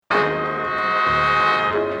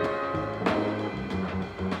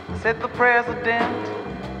said the president,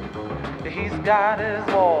 he's got his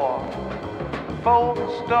war.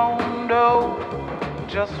 Folks don't know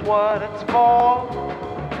just what it's for.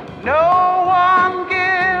 No one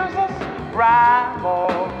gives us rhyme or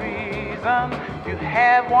reason. If you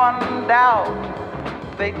have one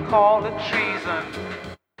doubt, they call it treason.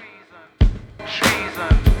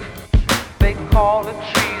 Treason. They call it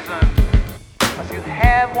treason. If you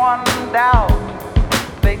have one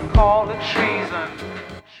doubt, they call it treason.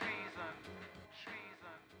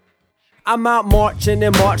 I'm out marching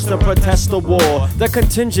and marched to protest the war. The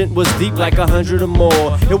contingent was deep like 100 or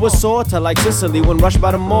more. It was sorta like Sicily when rushed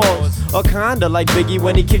by the Moors, or kinda like Biggie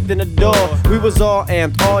when he kicked in the door. We was all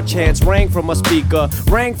amped, all chants rang from a speaker,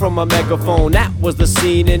 rang from a megaphone. That was the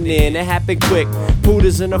scene, and then it happened quick.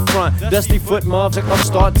 Pooters in the front, dusty foot mobs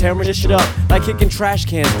start tearing this shit up, like kicking trash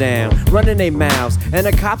cans down, running their mouths, and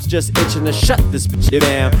the cops just itching to shut this bitch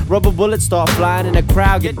down. Rubber bullets start flying and the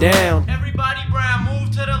crowd get down. Everybody Brown,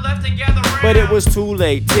 move to the left and gather round. But it was too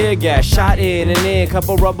late, tear gas shot in and then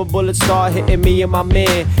couple rubber bullets start hitting me and my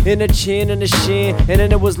man in the chin and the shin, and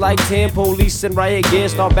then it was like 10 police and riot gear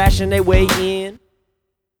start bashing their way in.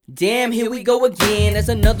 Damn, here we go again. As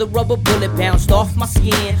another rubber bullet bounced off my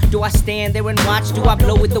skin. Do I stand there and watch? Do I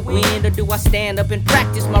blow with the wind? Or do I stand up and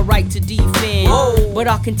practice my right to defend? Whoa. But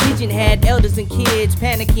our contingent had elders and kids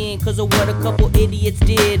panicking cause of what a couple idiots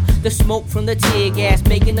did. The smoke from the tear gas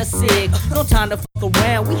making us sick. No time to fuck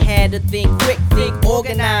around, we had to think quick, think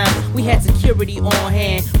organized. We had security on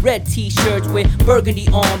hand, red t-shirts with burgundy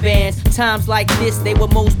armbands. Times like this they were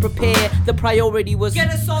most prepared. The priority was get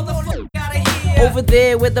us all the fuck out of here. Over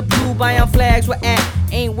there where the blue Bayon flags were at,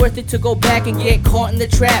 ain't worth it to go back and get caught in the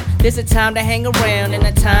trap. There's a time to hang around and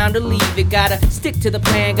a time to leave it. Gotta stick to the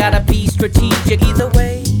plan, gotta be strategic. Either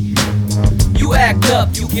way, you act up,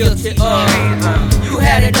 you guilty of. You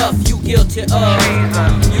had enough, you guilty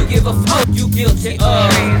of. You give a fuck, you guilty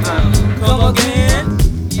of. Come again.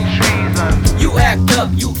 You act up,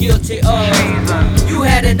 you guilty of. You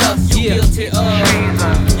had enough, you guilty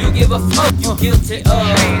of. You give a fuck, you guilty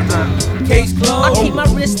of. Case closed. I keep my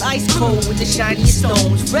wrist ice cold with the shiniest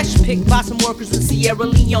stones. Fresh picked by some workers in Sierra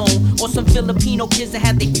Leone, or some Filipino kids that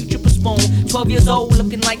had their future postponed. 12 years old,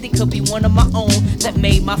 looking like they could be one of my own. That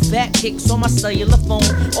made my fat kicks on my cellular phone,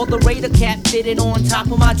 or the Raider cap fitted on top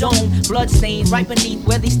of my dome. Blood stains right beneath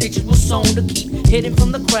where these stitches were sewn to keep hidden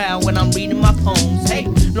from the crowd when I'm reading my poems. Hey,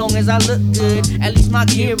 long as I look good, at least my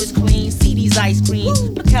gear is clean. See these ice creams,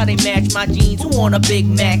 look how they match my jeans. Who want a Big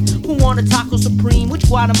Mac? Who want a Taco Supreme? Which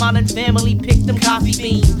Guatemalan family picked them coffee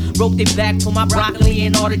beans? Broke their back for my broccoli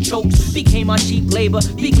and artichokes. Became my cheap labor,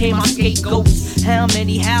 became my scapegoats. How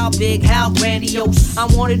many, how big, how grandiose? I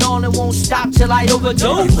want it all and won't stop till I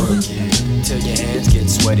overdose. Baby, work it till your hands get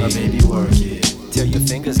sweaty. Baby, work it till your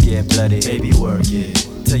fingers get bloody. Baby, work it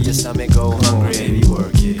till your stomach go hungry. Baby,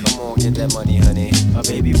 work it. Come on, get that money, honey.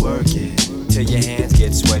 Baby, work it till your hands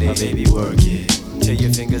get sweaty. Baby, work it till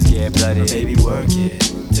your fingers get bloody. Baby, work it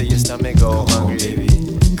till your stomach go hungry. Baby,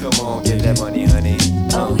 come on, get that money, honey.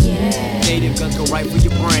 Oh yeah. Native guns go right for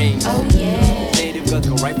your brain. Oh yeah. Native guns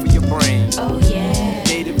go right for your brain. Oh yeah.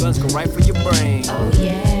 Native guns go right for your brain. Oh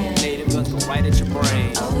yeah. Native guns go right at your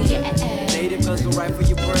brain. Oh yeah. Native guns go right for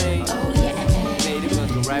your brain. Oh yeah. Native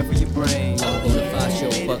guns go right for your brain. Bonafide show,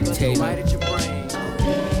 Native fuck guns go Taylor. right at your brain.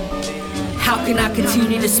 How can I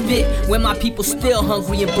continue to spit when my people still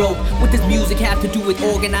hungry and broke? What does music have to do with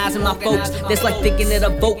organizing my folks? That's like thinking that a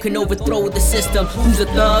vote can overthrow the system. Who's a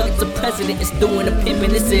thug? It's a president. It's doing a pimpin'.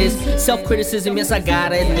 This is self-criticism. Yes, I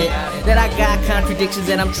gotta admit that I got contradictions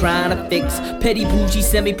that I'm trying to fix. Petty bougie,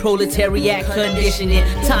 semi-proletariat conditioning.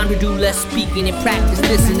 Time to do less speaking and practice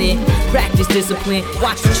listening. Practice discipline.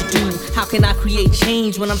 Watch what you do. How can I create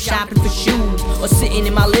change when I'm shopping for shoes or sitting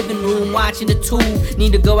in my living room watching the tube?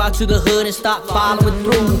 Need to go out to the hood and start following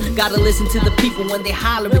through. Gotta listen to the people when they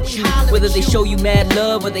holler at you, whether they show you mad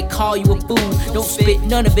love or they call you a fool. Don't spit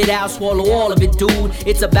none of it out, swallow all of it, dude.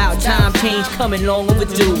 It's about time change coming long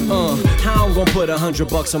overdue. How I'm gonna put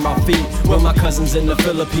 $100 on my feet when my cousins in the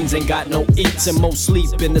Philippines ain't got no eats and most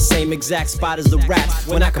sleep in the same exact spot as the rats?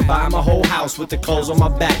 When I can buy my whole house with the clothes on my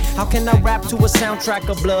back. How can I rap to a soundtrack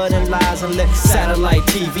of blood and lies and let satellite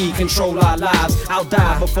TV control our lives? I'll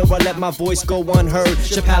die before I let my voice go unheard.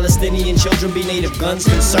 Should Palestinian children be native guns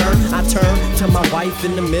concerned? I turn to my wife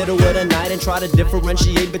in the middle of the night and try to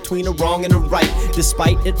differentiate between the wrong and the right.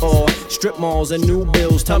 Despite it all, strip malls and new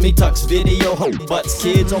bills, tummy tucks, video, butts,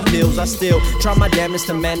 kids on pills. I still try my damnedest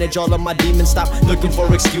to manage all of my demons. Stop looking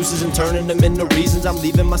for excuses and turning them into reasons. I'm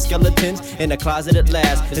leaving my skeletons in the closet at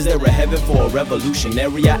last. Is there a heaven for a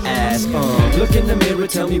revolutionary? I ask. Look in the mirror,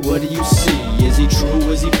 tell me, what do you see? Is he true?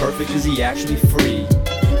 Is he perfect? Is he actually free?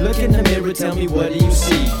 Look in the mirror, tell me what do you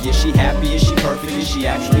see? Is she happy? Is she perfect? Is she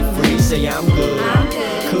actually free? Say I'm good.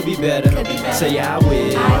 Could be better. Say I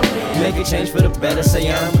will. Make a change for the better.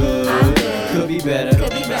 Say I'm good. Could be better.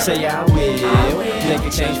 Say I will. Make a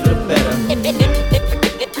change for the better.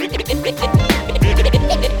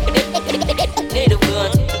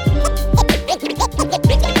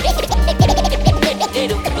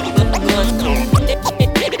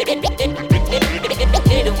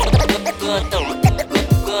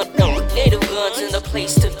 In the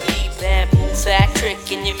place to be, bad move, fat trick,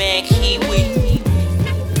 and your man Kiwi.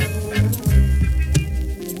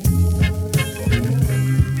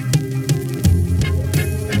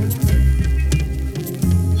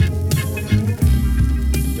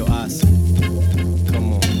 Yo, Os,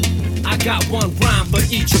 come on. I got one rhyme for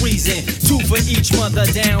each reason, two for each mother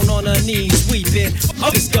down on her knees weeping.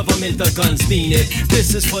 Of this government, the guns mean it.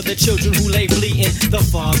 This is for the children who lay bleeding, the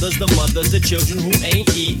fathers, the mothers, the children who ain't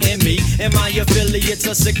eating me. And my affiliates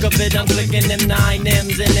are sick of it. I'm clicking them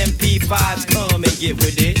 9Ms and MP5s. Come and get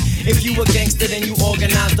with it. If you a gangster, then you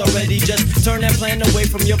organized already. Just turn that plan away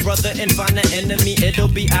from your brother and find an enemy. It'll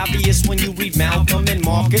be obvious when you read Malcolm and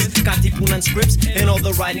Marcus, Katipunan scripts and all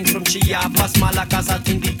the writings from Chiapas. Malakas at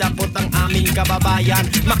hindi tapot ang aming kababayan.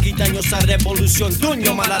 Makita nyo sa revolusyon, dun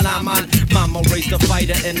nyo malalaman. Mama raised a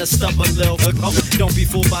fighter and a stubborn little don't be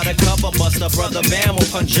fooled by the cover buster. Brother Bam will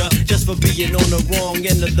punch ya just for being on the wrong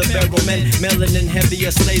end of the barrel. Men, melanin heavy,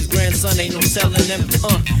 a slave's grandson, ain't no selling them.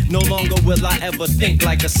 No longer will I ever think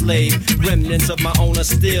like a slave. Remnants of my own are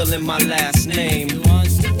still in my last name. He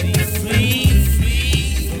wants to be free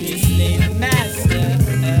from your slave master,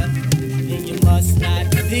 then you must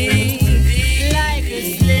not be like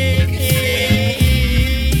a slave.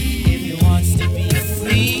 If he wants to be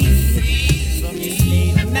free from your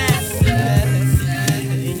slave master,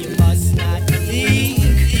 then you must not be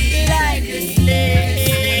like a slave.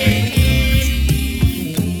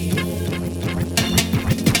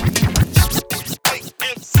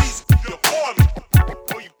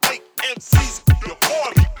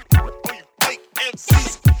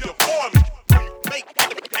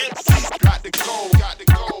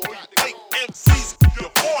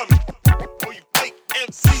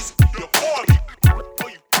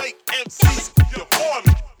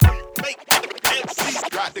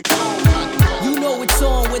 You know it's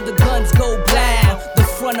on when the guns go blow. The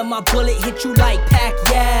front of my bullet hit you like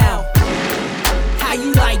Pacquiao. How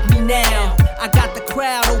you like me now? I got the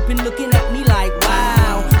crowd open looking at me like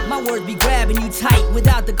wow. My words be grabbing you tight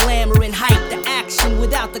without the glamour and hype. The action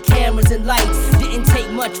without the cameras and lights. Didn't take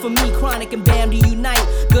much for me, Chronic and Bam to unite.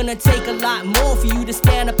 Gonna take a lot more for you to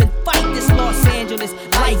stand up and fight this Los Angeles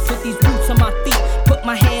life. Put these boots on my feet, put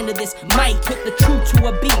my hand to this mic, put the truth to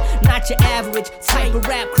a beat. Not your average type of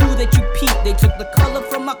rap crew that you peep. They took the color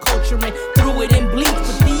from my culture and threw it in bleach.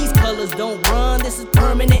 But these colors don't run, this is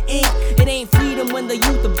permanent ink. It ain't freedom when the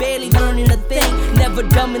youth are barely learning a thing. Never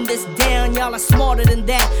dumbing this down, y'all are smarter than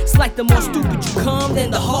that. It's like the more stupid you come,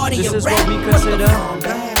 then the harder you rap. This is what we consider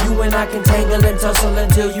you and I can tangle and tussle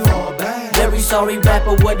until you very sorry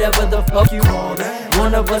rapper, whatever the fuck you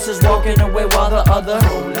one of us is walking away while the other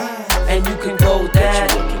and you can go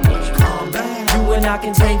that. You and I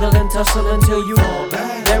can tangle and tussle until you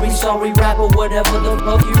very sorry rapper, whatever the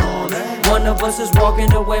fuck you one of us is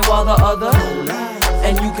walking away while the other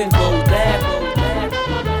and you can go that.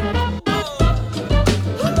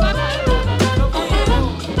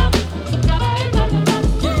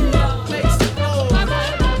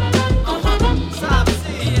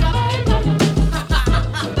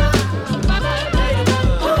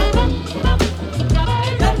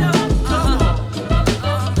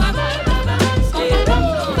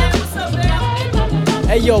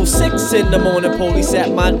 Hey yo, 6 in the morning, police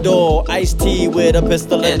at my door. Iced tea with a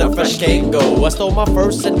pistol and a fresh Kango. I stole my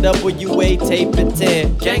first NWA tape at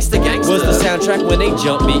 10. Gangsta was the soundtrack when they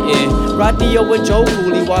jumped me in. Radio and Joe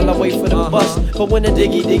Cooley while I wait for the bus. But when the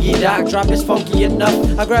diggy doc drop is funky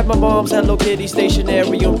enough, I grab my mom's Hello Kitty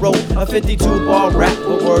stationery and wrote a 52-bar rap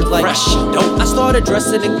with words like fresh dope. I started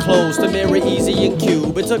dressing in clothes to mirror Easy and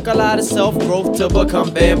Cube. It took a lot of self-growth to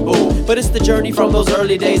become Bamboo. But it's the journey from those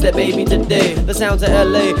early days that made me today. The sounds of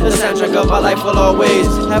LA, the soundtrack of my life will always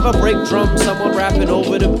have a break drum, someone rapping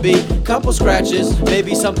over the beat. Couple scratches,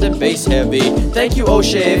 maybe something bass heavy. Thank you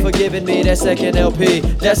O'Shea for giving me that second LP.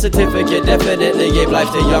 That certificate definitely gave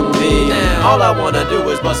life to young me. Now all I wanna do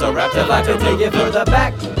is bust a rap till I can take it further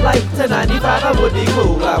back. Like to 95 I would be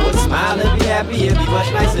cool. I would smile and be happy and be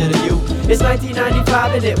much nicer to you. It's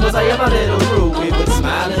 1995 and it was I and my little crew. We would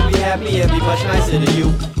smile and be happy and be much nicer to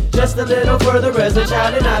you. just a little further as a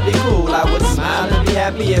child and I'd be cool. I would smile and be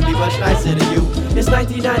happy and be much nicer to you. It's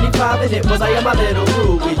 1995 and it was I and my little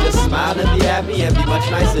crew. We just smile and be happy and be much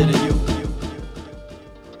nicer to you.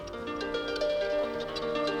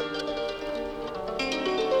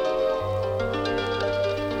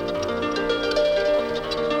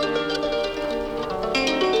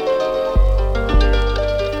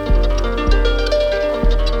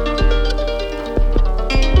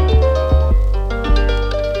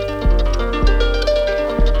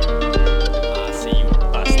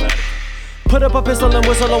 Put up a pistol and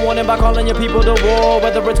whistle a warning by calling your people to war.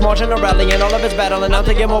 Whether it's marching or rallying, all of it's battling out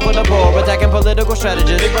to get more for the poor. Attacking political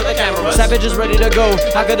strategists, big brother cameras, savages ready to go.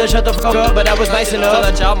 I could've shut the fuck up, but that was nice enough.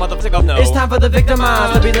 Let y'all motherfucker know. It's time for the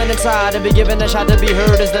victimized to be let inside and be given a shot to be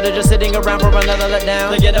heard instead of just sitting around for another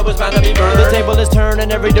letdown. The ghetto was bound to be burned. The table is turned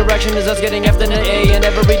in every direction is us getting F and an A, and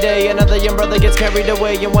every day another young brother gets carried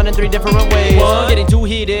away in 1 in 3 different ways. One, getting too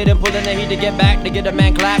heated and pulling the heat to get back to get a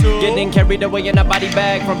man clapped. Getting carried away in a body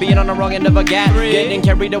bag from being on the wrong end of a gap. Getting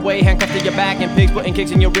carried away, handcuffed to your back, and pigs putting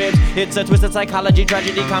kicks in your ribs. It's a twisted psychology,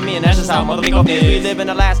 tragedy, comedy, and that's just how motherfuckers is. We live in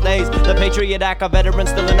the last days. The Patriot Act, a veteran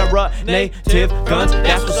still in a rut. Native guns,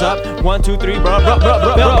 that's what's up. 1, 2, 3, bruh. Belt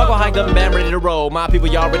buckle hiked up and band ready to roll. My people,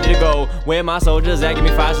 y'all ready to go. Where my soldiers at? Give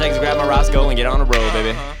me 5 seconds, grab my Roscoe, and get on the road,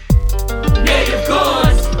 baby. Native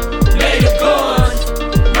guns, raise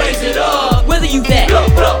it up. Whether you that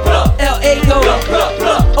L.A. go,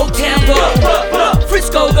 O-Town go,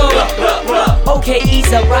 Frisco go, okay,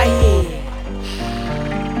 ease up right here.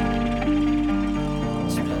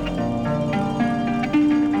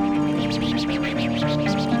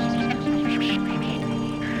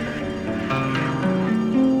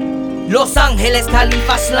 Los Angeles,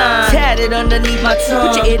 Khalifa slime, tatted underneath my tongue.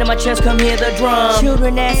 Put your ear to my chest, come hear the drum.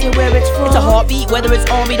 Children asking where it's from. It's a heartbeat, whether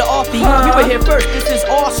it's on beat or off beat. We were here first, this is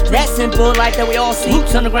our street. That simple life that we all see.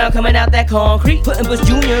 Boots on the ground, coming out that concrete. Putting Bush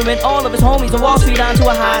Jr. and all of his homies on Wall Street onto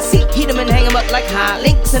a high seat. Heat them and hang them up like high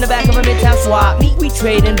links in the back of a midtown swap meet. We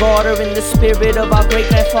trade and barter in the spirit of our great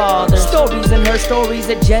grandfather. Stories and her stories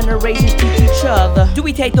that generations teach each other. Do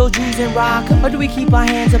we take those dreams and rock them, or do we keep our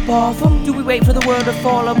hands above them? Do we wait for the world to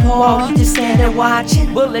fall apart? We just stand there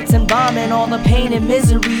watching bullets and bombing, all the pain and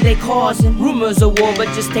misery they causing. Rumors of war, but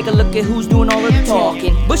just take a look at who's doing all of the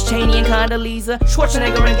talking. Bush, Cheney, and Condoleezza,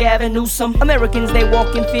 Schwarzenegger and Gavin Newsom. Americans, they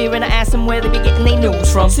walk in fear, and I ask them where they be getting their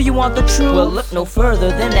news from. So you want the truth? Well, look no further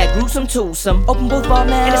than that gruesome twosome. Open both our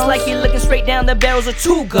mouths, and it's like you're looking straight down the barrels of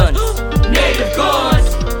 2 guns. Native guns,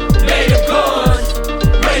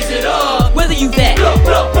 raise it up. Whether you that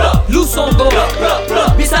Luzon go,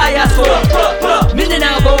 Visayas go,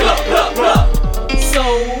 Mindanao go.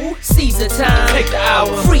 So, Caesar time, Take the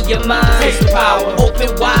hour, free your mind, taste the power.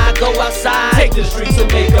 open wide, go outside, Take the streets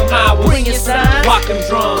and make them ours. bring your signs, Rock them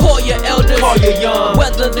drums, call your elders, call your young.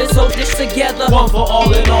 weather this whole dish together. One for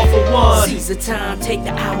all and all for one. Caesar time, take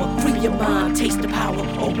the hour, free your mind, taste the power,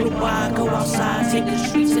 open wide, go outside, take the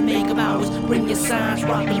streets and make them ours, bring your signs,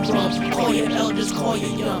 rock them drums, call your elders, call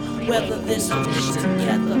your young, weather this whole dish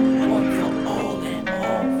together, one for all.